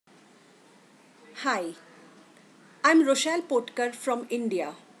Hi, I'm Rochelle Potkar from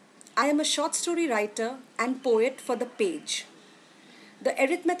India. I am a short story writer and poet for The Page. The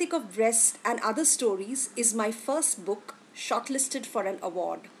Arithmetic of Rest and Other Stories is my first book shortlisted for an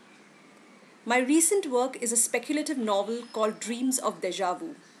award. My recent work is a speculative novel called Dreams of Deja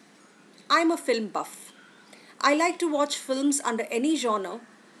Vu. I'm a film buff. I like to watch films under any genre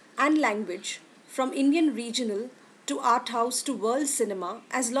and language, from Indian regional to art house to world cinema,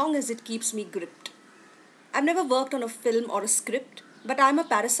 as long as it keeps me gripped. I've never worked on a film or a script, but I'm a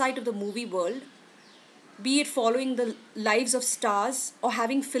parasite of the movie world, be it following the lives of stars or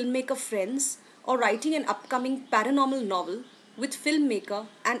having filmmaker friends or writing an upcoming paranormal novel with filmmaker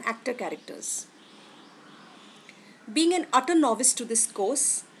and actor characters. Being an utter novice to this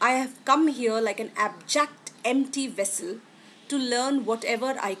course, I have come here like an abject empty vessel to learn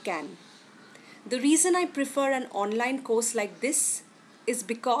whatever I can. The reason I prefer an online course like this is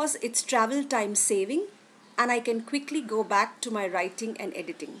because it's travel time saving and I can quickly go back to my writing and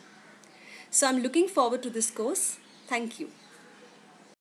editing. So I'm looking forward to this course. Thank you.